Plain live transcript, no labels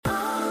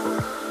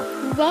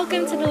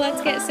Welcome to the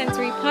Let's Get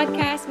Sensory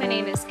podcast. My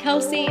name is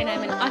Kelsey, and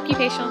I'm an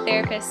occupational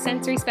therapist,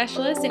 sensory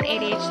specialist, and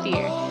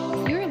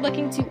ADHDer. If you are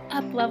looking to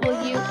up-level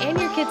you and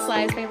your kids'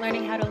 lives by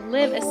learning how to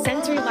live a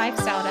sensory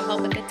lifestyle to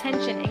help with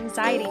attention,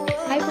 anxiety,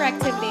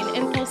 hyperactivity,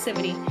 and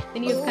impulsivity,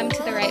 then you have come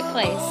to the right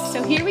place.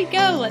 So here we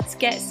go. Let's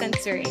get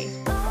sensory.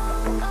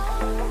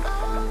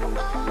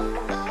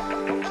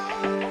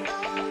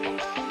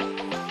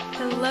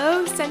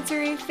 Hello,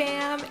 Sensory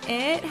fam.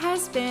 It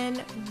has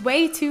been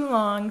way too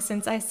long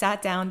since I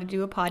sat down to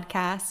do a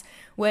podcast,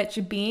 which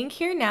being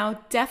here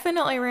now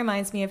definitely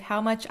reminds me of how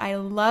much I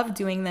love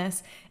doing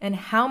this and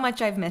how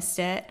much I've missed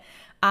it.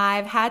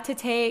 I've had to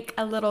take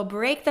a little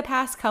break the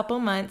past couple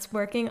months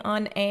working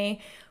on a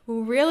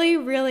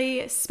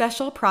really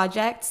special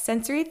project,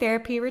 Sensory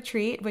Therapy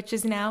Retreat, which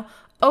is now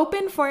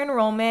open for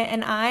enrollment,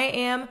 and I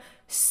am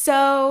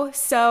so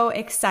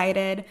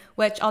excited,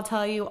 which I'll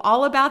tell you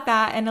all about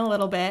that in a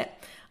little bit.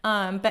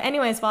 But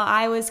anyways, while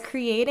I was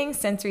creating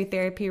Sensory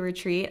Therapy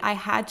Retreat, I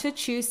had to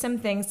choose some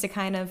things to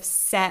kind of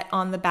set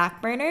on the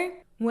back burner,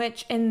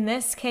 which in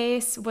this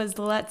case was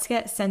Let's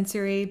Get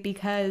Sensory,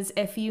 because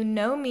if you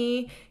know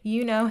me,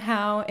 you know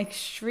how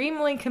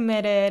extremely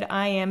committed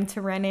I am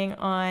to running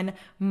on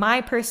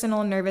my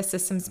personal nervous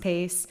system's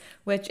pace,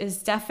 which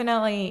is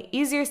definitely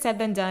easier said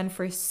than done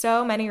for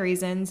so many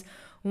reasons.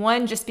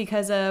 One, just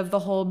because of the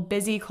whole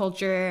busy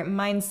culture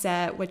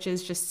mindset, which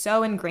is just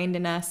so ingrained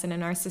in us and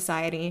in our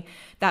society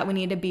that we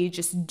need to be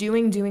just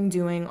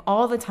doing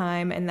all the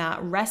time, and that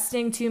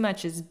resting too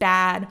much is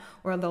bad,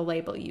 or they'll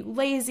label you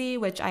lazy,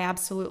 which I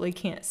absolutely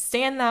can't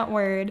stand that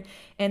word.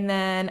 And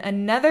then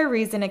another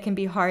reason it can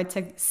be hard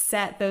to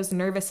set those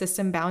nervous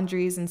system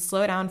boundaries and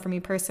slow down for me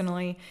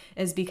personally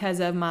is because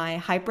of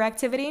my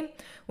hyperactivity,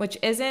 which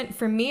isn't,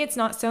 for me, it's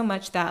not so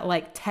much that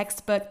like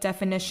textbook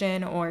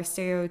definition or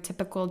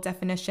stereotypical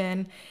definition.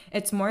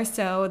 It's more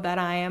so that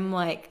I am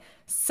like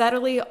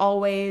subtly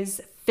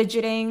always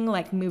fidgeting,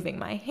 like moving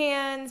my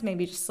hands,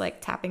 maybe just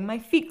like tapping my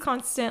feet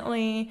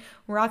constantly,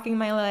 rocking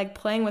my leg,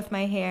 playing with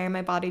my hair.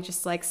 My body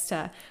just likes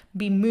to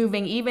be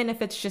moving, even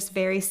if it's just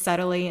very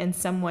subtly in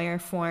some way or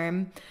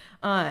form,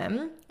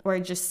 or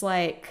just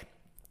like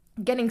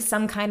getting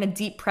some kind of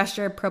deep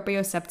pressure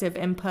proprioceptive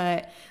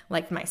input,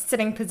 like my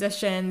sitting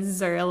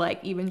positions, or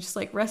like even just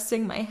like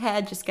resting my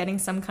head, just getting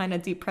some kind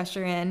of deep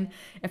pressure in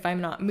if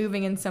I'm not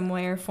moving in some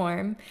way or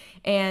form.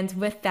 And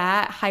with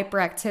that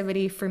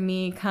hyperactivity for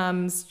me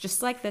comes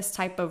just like this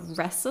type of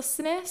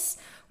restlessness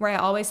where I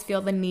always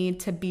feel the need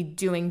to be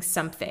doing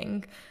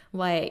something.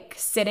 Like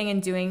sitting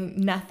and doing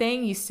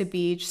nothing used to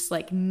be just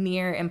like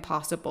near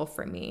impossible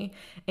for me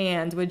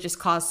and would just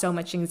cause so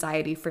much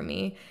anxiety for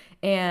me.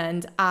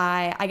 And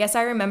I guess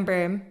I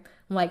remember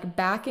like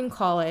back in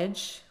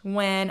college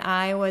when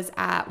I was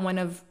at one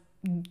of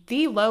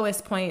the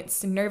lowest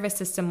points nervous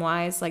system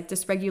wise, like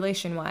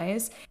dysregulation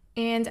wise.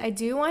 And I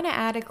do want to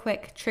add a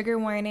quick trigger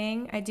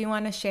warning. I do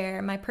want to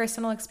share my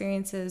personal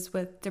experiences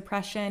with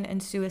depression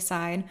and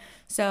suicide.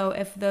 So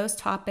if those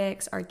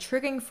topics are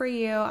triggering for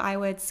you, I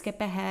would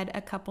skip ahead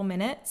a couple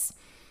minutes.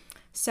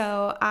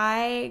 So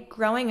I,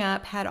 growing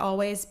up, had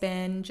always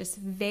been just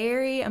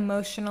very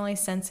emotionally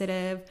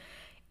sensitive,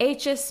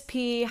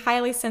 HSP,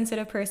 highly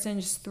sensitive person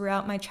just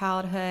throughout my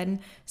childhood,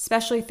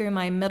 especially through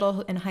my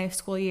middle and high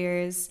school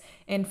years.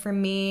 And for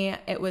me,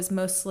 it was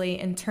mostly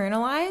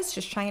internalized,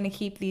 just trying to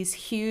keep these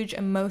huge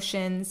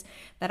emotions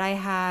that I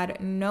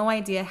had no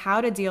idea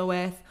how to deal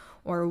with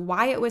or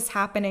why it was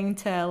happening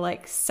to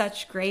like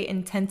such great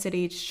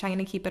intensity, just trying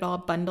to keep it all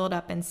bundled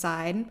up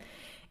inside.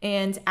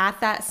 And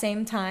at that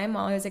same time,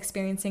 while I was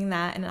experiencing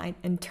that and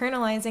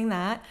internalizing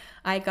that,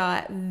 I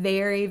got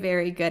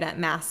very good at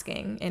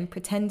masking and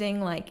pretending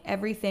like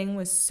everything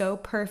was so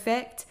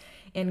perfect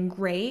and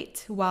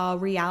great, while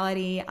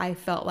reality, I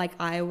felt like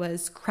I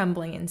was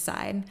crumbling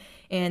inside,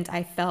 and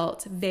I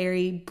felt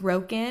very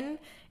broken,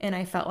 and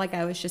I felt like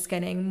I was just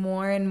getting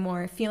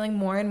feeling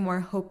more and more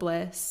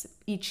hopeless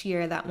each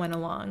year that went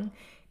along.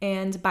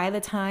 And by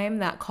the time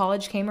that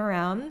college came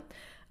around,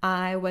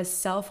 I was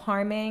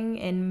self-harming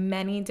in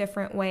many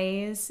different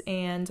ways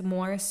and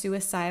more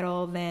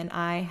suicidal than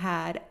I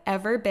had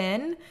ever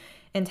been,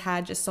 and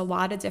had just a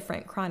lot of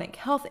different chronic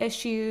health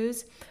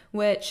issues,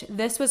 which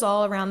this was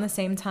all around the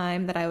same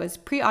time that I was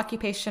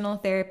pre-occupational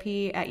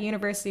therapy at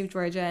University of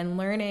Georgia and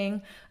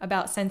learning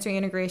about sensory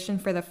integration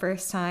for the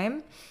first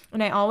time.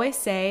 And I always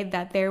say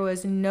that there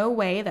was no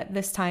way that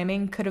this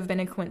timing could have been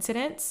a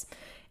coincidence.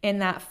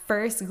 And that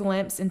first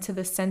glimpse into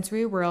the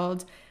sensory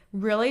world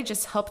really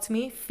just helped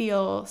me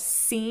feel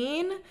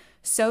seen,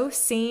 so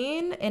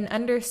seen,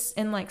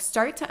 and like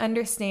start to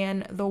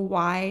understand the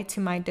why to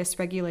my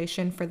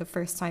dysregulation for the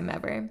first time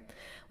ever.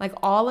 Like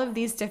all of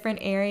these different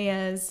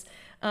areas,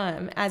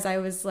 as I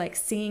was like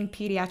seeing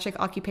pediatric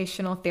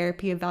occupational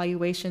therapy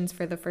evaluations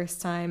for the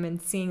first time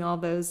and seeing all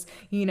those,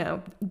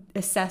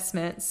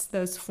 assessments,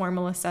 those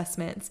formal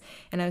assessments.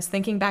 And I was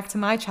thinking back to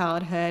my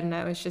childhood, and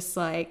I was just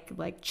like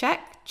check,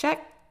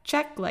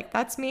 like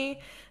that's me.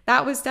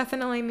 That was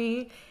definitely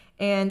me.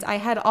 And I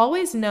had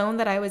always known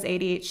that I was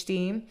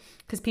ADHD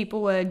because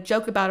people would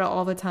joke about it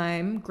all the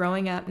time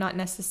growing up, not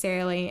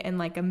necessarily in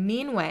like a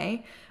mean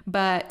way,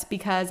 but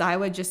because I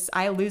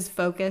lose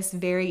focus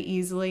very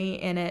easily,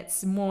 and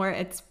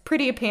it's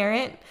pretty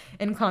apparent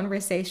in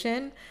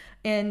conversation.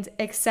 And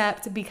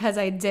except because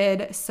I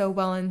did so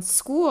well in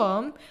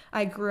school,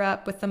 I grew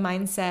up with the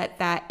mindset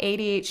that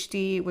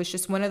ADHD was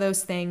just one of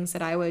those things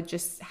that I would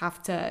just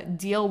have to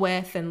deal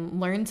with and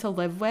learn to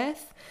live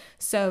with.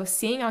 So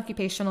seeing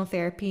occupational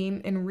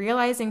therapy and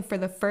realizing for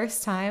the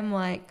first time,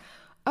 like,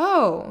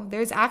 oh,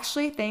 there's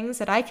actually things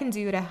that I can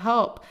do to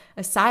help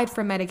aside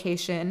from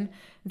medication,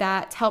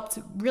 that helped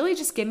really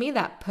just give me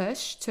that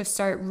push to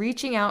start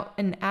reaching out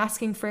and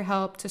asking for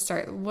help, to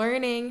start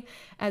learning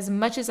as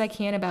much as I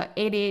can about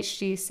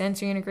ADHD,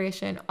 sensory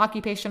integration,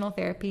 occupational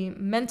therapy,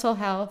 mental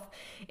health.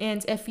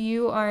 And if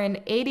you are an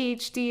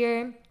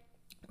ADHDer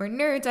or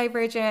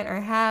neurodivergent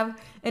or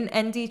have an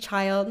ND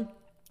child,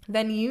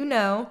 then you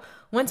know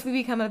once we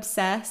become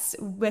obsessed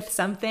with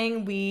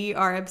something, we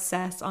are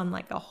obsessed on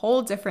like a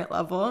whole different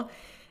level.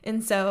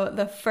 And so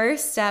the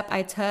first step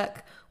I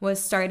took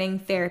was starting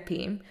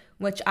therapy,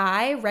 which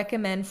I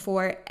recommend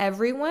for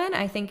everyone.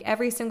 I think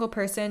every single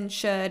person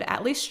should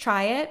at least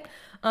try it.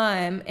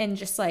 And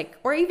just like,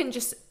 or even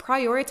just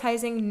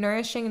prioritizing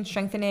nourishing and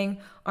strengthening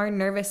our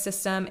nervous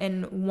system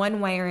in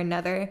one way or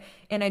another.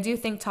 And I do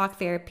think talk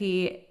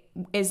therapy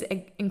is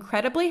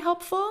incredibly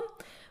helpful.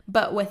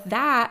 But with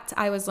that,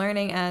 I was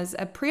learning as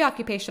a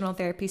pre-occupational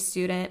therapy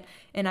student,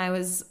 and I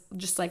was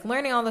just like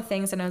learning all the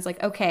things, and I was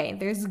like, okay,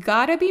 there's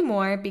gotta be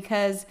more,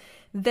 because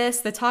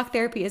the talk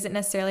therapy isn't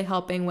necessarily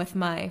helping with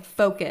my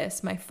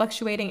focus, my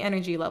fluctuating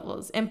energy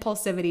levels,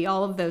 impulsivity,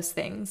 all of those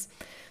things.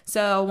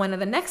 So one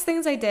of the next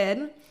things I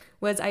did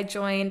was I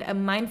joined a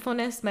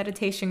mindfulness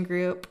meditation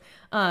group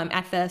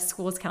at the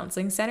school's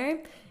counseling center.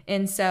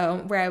 And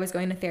so where I was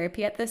going to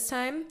therapy at this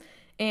time.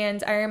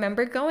 And I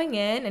remember going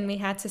in and we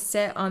had to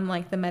sit on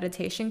like the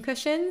meditation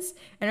cushions.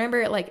 And I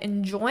remember like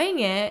enjoying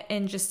it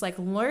and just like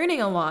learning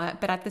a lot.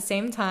 But at the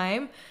same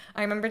time,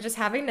 I remember just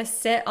having to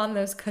sit on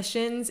those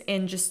cushions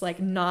and just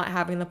like not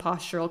having the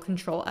postural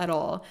control at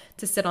all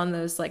to sit on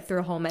those like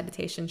through a whole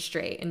meditation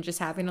straight, and just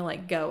having to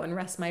like go and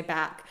rest my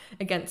back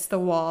against the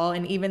wall.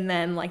 And even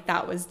then, like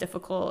that was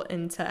difficult,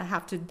 and to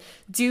have to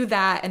do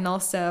that and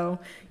also,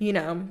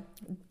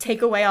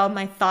 take away all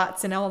my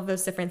thoughts and all of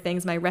those different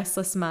things, my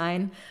restless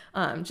mind,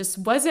 just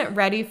wasn't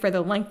ready for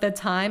the length of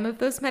time of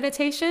those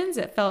meditations.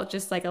 It felt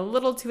just like a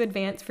little too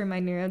advanced for my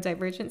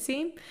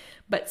neurodivergency,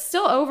 but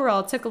still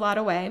overall took a lot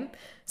away.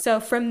 So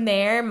from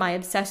there, my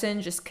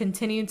obsession just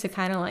continued to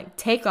kind of like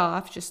take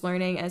off, just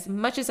learning as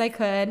much as I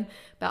could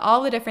about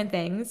all the different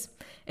things.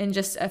 And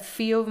just a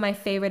few of my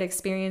favorite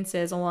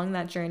experiences along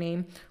that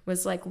journey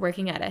was like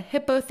working at a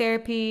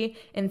hippotherapy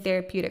and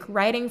therapeutic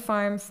riding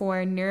farm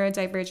for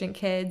neurodivergent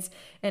kids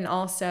and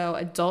also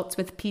adults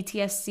with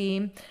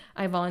PTSD.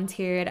 I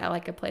volunteered at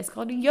like a place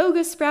called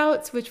Yoga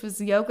Sprouts, which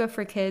was yoga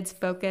for kids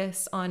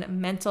focused on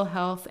mental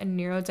health and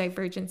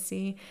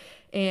neurodivergency.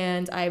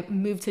 And I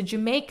moved to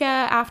Jamaica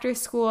after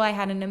school. I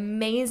had an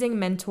amazing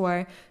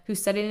mentor who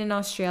studied in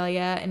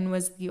Australia and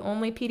was the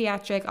only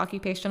pediatric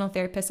occupational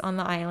therapist on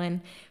the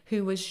island,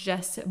 who was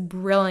just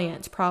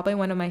brilliant. Probably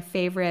one of my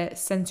favorite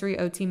sensory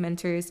OT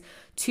mentors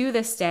to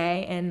this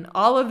day. And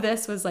all of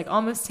this was like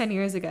almost 10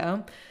 years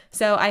ago.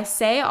 So I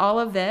say all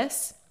of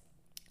this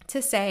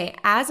to say,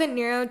 as a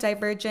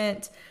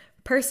neurodivergent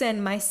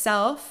person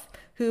myself,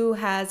 who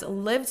has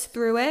lived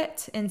through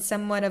it in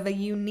somewhat of a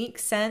unique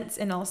sense,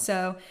 and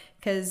also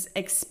because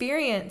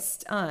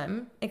experienced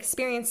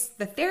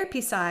the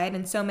therapy side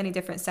in so many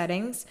different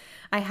settings,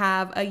 I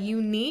have a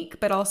unique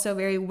but also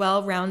very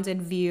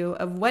well-rounded view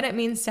of what it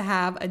means to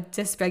have a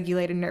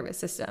dysregulated nervous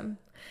system.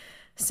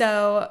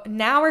 So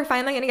now we're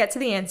finally going to get to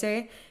the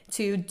answer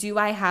to, do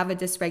I have a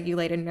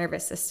dysregulated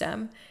nervous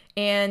system?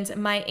 And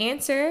my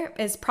answer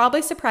is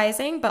probably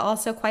surprising, but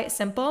also quite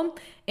simple.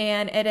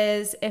 And it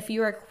is, if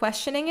you are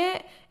questioning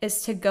it,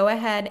 is to go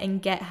ahead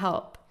and get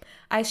help.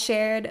 I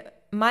shared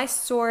my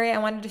story. I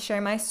wanted to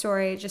share my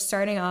story, just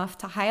starting off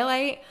to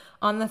highlight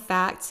on the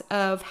fact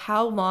of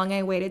how long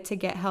I waited to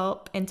get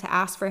help and to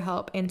ask for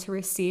help and to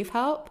receive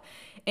help.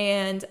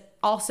 And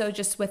also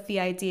just with the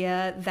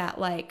idea that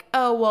like,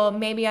 oh, well,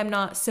 maybe I'm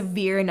not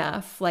severe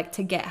enough like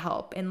to get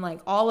help, and like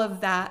all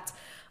of that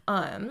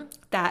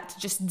that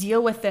just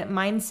deal with it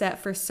mindset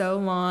for so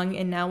long.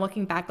 And now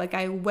looking back, like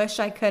I wish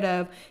I could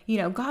have,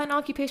 gotten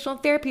occupational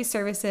therapy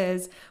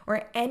services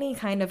or any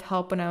kind of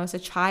help when I was a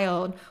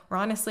child, or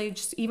honestly,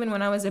 just even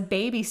when I was a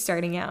baby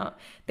starting out.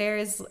 There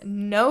is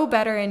no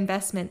better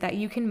investment that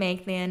you can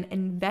make than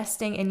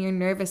investing in your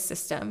nervous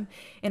system.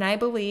 And I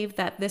believe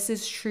that this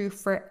is true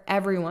for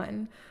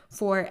everyone,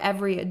 for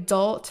every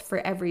adult, for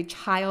every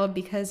child,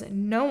 because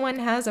no one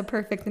has a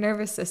perfect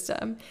nervous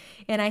system.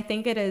 And I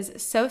think it is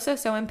so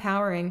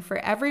empowering for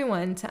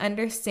everyone to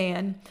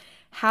understand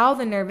how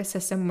the nervous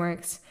system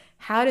works,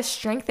 how to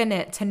strengthen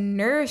it, to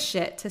nourish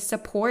it, to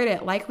support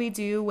it, like we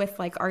do with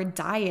like our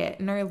diet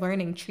and our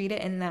learning, treat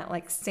it in that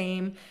like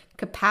same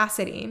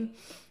capacity,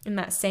 in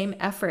that same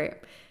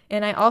effort.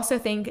 And I also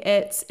think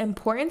it's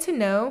important to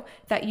know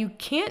that you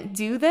can't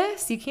do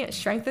this, you can't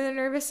strengthen the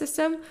nervous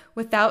system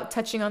without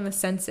touching on the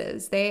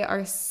senses. They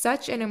are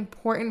such an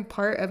important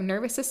part of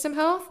nervous system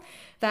health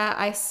that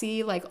I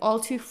see like all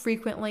too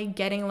frequently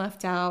getting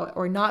left out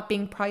or not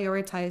being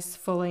prioritized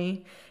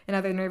fully in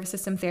other nervous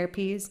system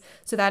therapies.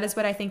 So that is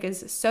what I think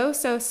is so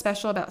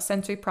special about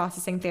sensory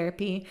processing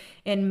therapy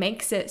and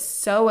makes it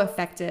so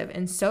effective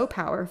and so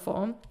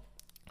powerful.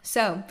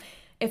 So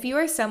if you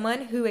are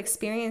someone who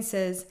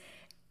experiences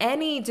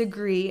any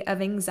degree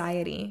of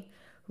anxiety,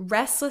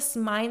 restless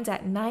mind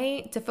at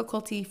night,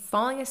 difficulty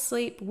falling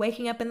asleep,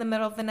 waking up in the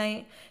middle of the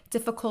night,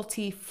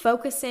 difficulty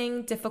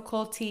focusing,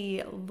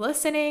 difficulty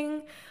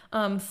listening,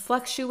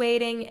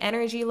 fluctuating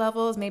energy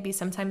levels. Maybe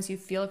sometimes you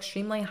feel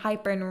extremely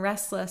hyper and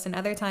restless, and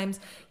other times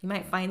you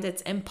might find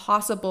it's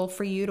impossible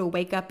for you to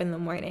wake up in the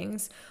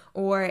mornings.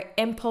 Or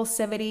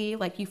impulsivity,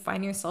 like you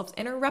find yourselves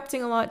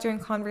interrupting a lot during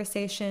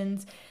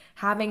conversations,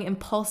 having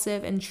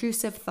impulsive,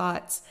 intrusive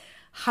thoughts.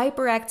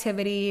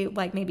 Hyperactivity,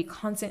 like maybe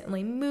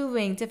constantly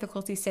moving,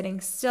 difficulty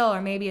sitting still,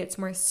 or maybe it's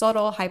more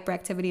subtle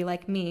hyperactivity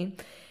like me.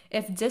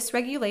 If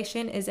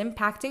dysregulation is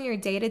impacting your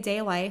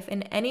day-to-day life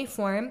in any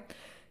form,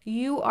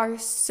 you are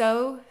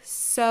so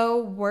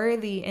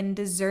worthy and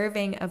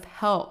deserving of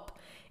help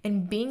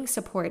and being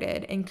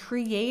supported and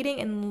creating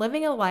and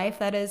living a life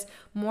that is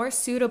more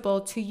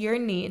suitable to your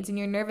needs and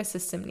your nervous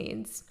system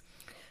needs.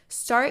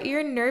 Start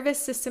your nervous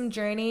system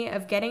journey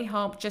of getting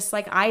help just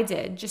like I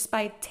did, just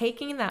by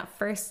taking that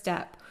first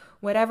step,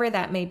 whatever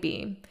that may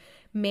be.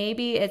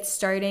 Maybe it's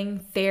starting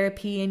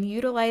therapy and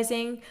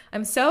utilizing.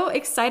 I'm so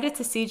excited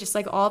to see just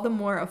like all the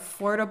more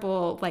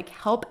affordable like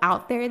help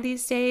out there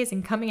these days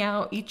and coming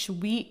out each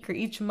week or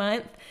each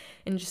month,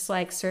 and just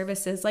like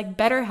services like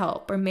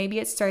BetterHelp, or maybe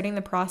it's starting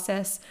the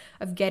process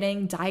of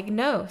getting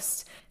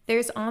diagnosed.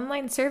 There's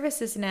online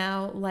services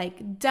now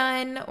like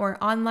Done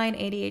or online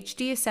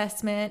ADHD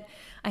assessment.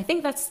 I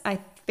think that's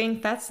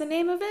the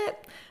name of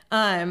it.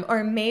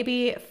 Or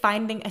maybe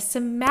finding a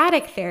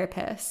somatic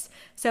therapist.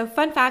 So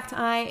fun fact,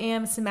 I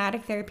am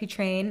somatic therapy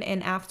trained,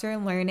 and after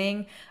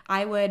learning,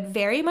 I would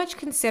very much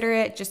consider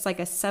it just like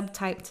a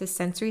subtype to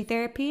sensory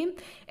therapy.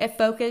 It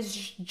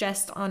focuses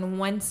just on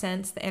one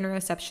sense, the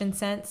interoception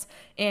sense,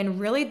 and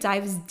really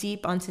dives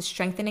deep onto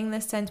strengthening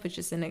this sense, which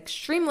is an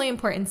extremely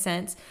important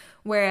sense,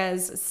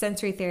 whereas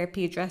sensory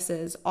therapy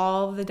addresses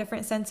all the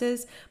different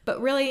senses.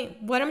 But really,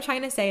 what I'm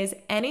trying to say is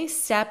any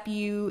step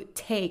you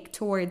take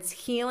towards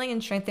healing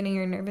and strengthening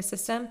your nervous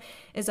system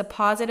is a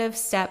positive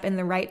step in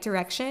the right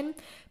direction.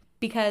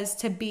 Because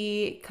to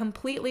be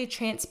completely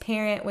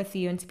transparent with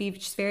you and to be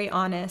just very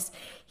honest,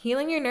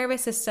 healing your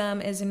nervous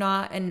system is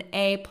not an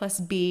A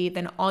plus B,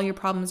 then all your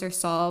problems are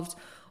solved,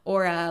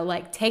 or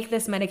like take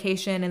this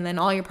medication and then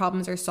all your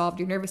problems are solved,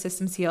 your nervous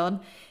system's healed.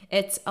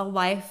 It's a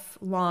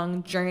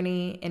lifelong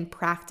journey and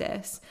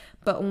practice,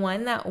 but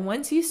one that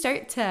once you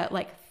start to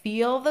like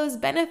feel those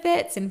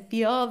benefits and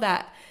feel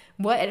that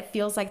what it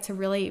feels like to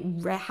really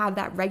have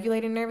that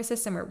regulated nervous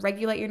system or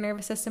regulate your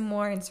nervous system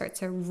more and start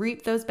to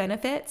reap those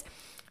benefits,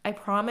 I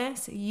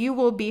promise you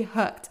will be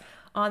hooked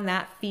on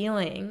that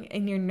feeling,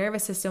 and your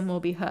nervous system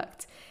will be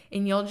hooked.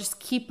 And you'll just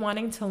keep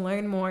wanting to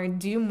learn more,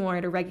 do more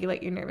to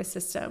regulate your nervous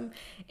system.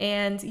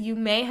 And you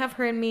may have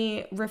heard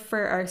me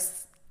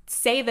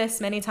say this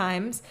many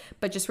times,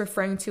 but just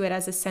referring to it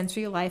as a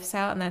sensory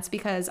lifestyle. And that's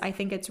because I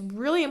think it's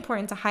really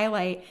important to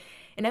highlight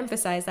and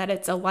emphasize that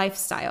it's a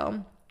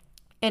lifestyle.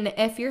 And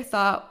if your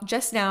thought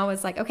just now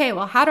is like, okay,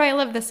 well, how do I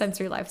live this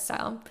sensory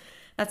lifestyle?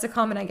 That's a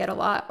comment I get a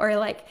lot. Or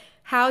like,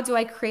 how do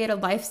I create a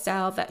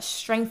lifestyle that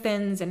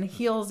strengthens and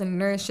heals and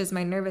nourishes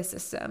my nervous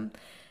system?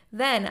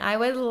 Then I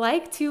would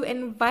like to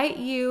invite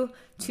you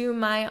to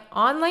my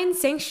online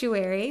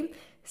sanctuary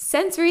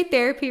sensory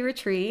therapy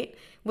retreat,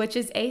 which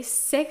is a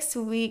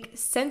 6-week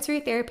sensory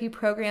therapy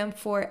program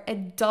for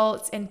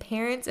adults and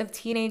parents of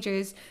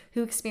teenagers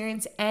who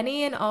experience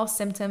any and all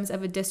symptoms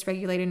of a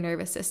dysregulated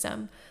nervous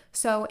system.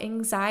 So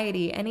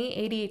anxiety, any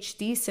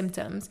ADHD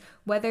symptoms,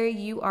 whether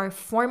you are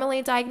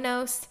formally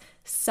diagnosed,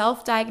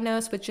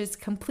 self-diagnosed, which is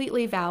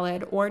completely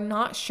valid, or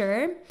not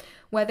sure,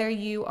 whether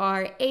you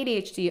are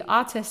ADHD,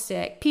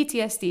 autistic,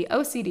 PTSD,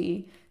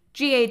 OCD,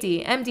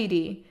 GAD,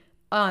 MDD,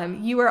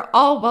 you are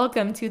all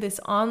welcome to this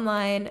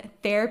online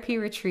therapy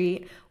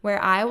retreat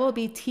where I will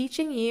be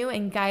teaching you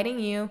and guiding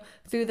you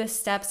through the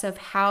steps of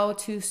how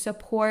to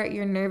support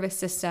your nervous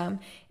system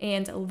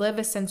and live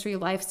a sensory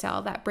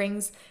lifestyle that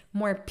brings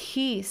more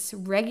peace,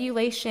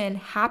 regulation,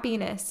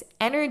 happiness,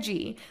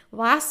 energy,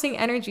 lasting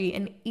energy,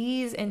 and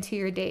ease into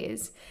your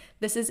days.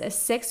 This is a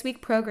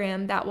 6-week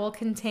program that will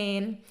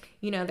contain,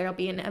 there'll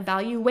be an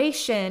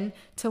evaluation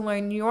to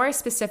learn your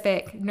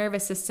specific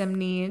nervous system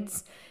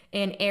needs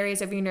and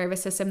areas of your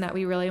nervous system that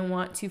we really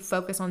want to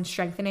focus on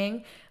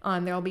strengthening.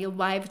 There will be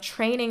live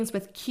trainings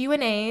with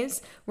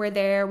Q&As where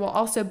there will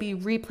also be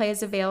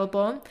replays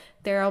available.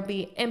 There will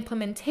be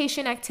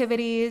implementation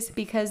activities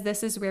because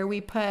this is where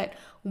we put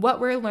what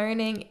we're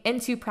learning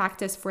into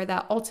practice for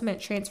that ultimate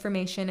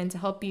transformation and to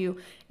help you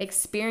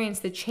experience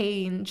the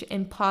change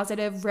and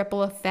positive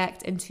ripple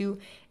effect into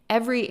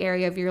every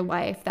area of your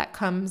life that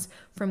comes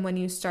from when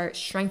you start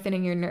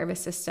strengthening your nervous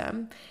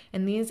system.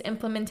 And these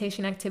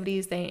implementation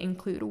activities, they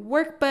include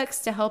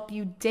workbooks to help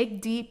you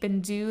dig deep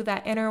and do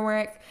that inner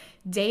work,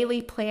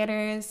 daily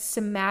planners,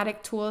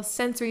 somatic tools,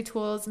 sensory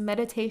tools,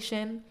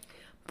 meditation,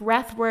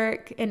 breath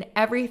work, and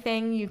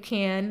everything you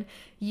can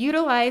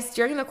utilize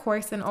during the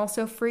course and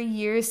also for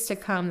years to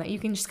come that you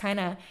can just kind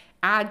of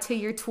add to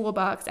your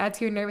toolbox, add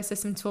to your nervous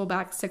system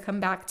toolbox to come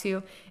back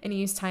to and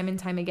use time and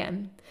time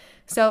again.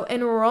 So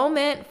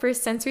enrollment for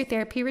Sensory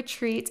Therapy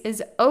Retreat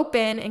is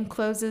open and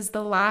closes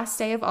the last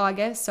day of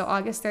August, so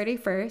August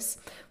 31st,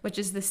 which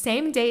is the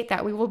same date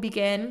that we will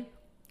begin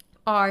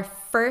our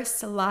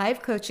first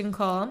live coaching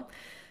call.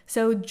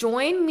 So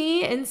join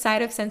me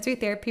inside of Sensory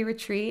Therapy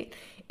Retreat.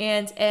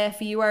 And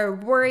if you are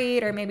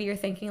worried, or maybe you're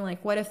thinking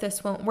like, what if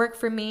this won't work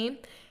for me?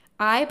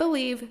 I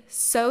believe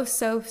so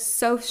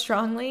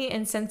strongly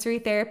in sensory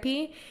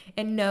therapy,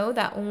 and know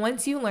that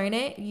once you learn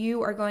it,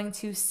 you are going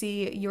to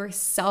see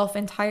yourself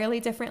entirely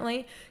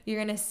differently.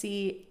 You're going to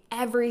see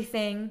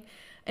everything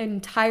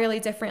entirely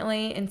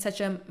differently in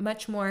such a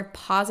much more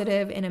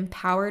positive and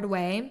empowered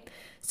way.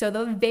 So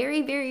the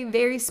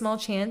very small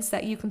chance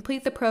that you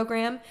complete the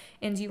program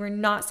and you are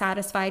not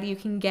satisfied, you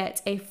can get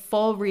a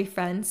full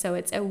refund. So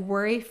it's a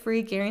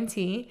worry-free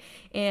guarantee.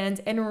 And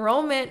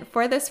enrollment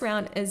for this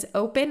round is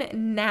open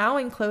now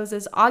and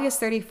closes August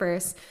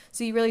 31st.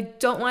 So you really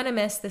don't want to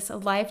miss this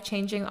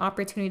life-changing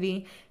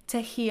opportunity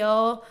to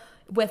heal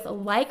with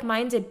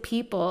like-minded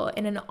people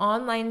in an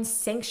online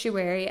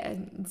sanctuary, a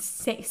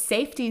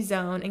safety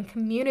zone, and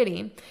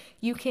community.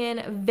 You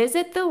can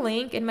visit the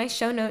link in my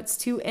show notes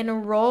to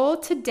enroll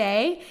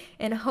today,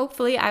 and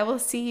hopefully I will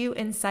see you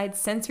inside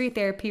Sensory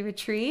Therapy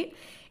Retreat.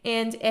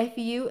 And if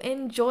you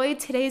enjoyed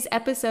today's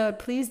episode,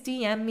 please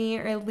DM me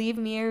or leave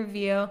me a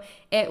review.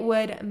 It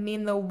would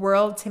mean the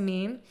world to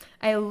me.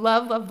 I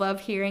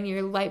love hearing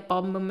your light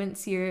bulb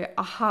moments, your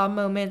aha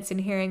moments, and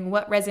hearing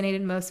what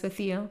resonated most with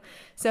you.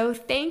 So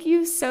thank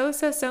you so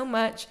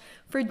much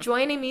for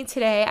joining me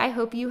today. I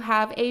hope you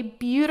have a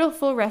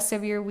beautiful rest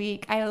of your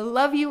week. I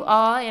love you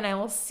all, and I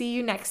will see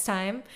you next time.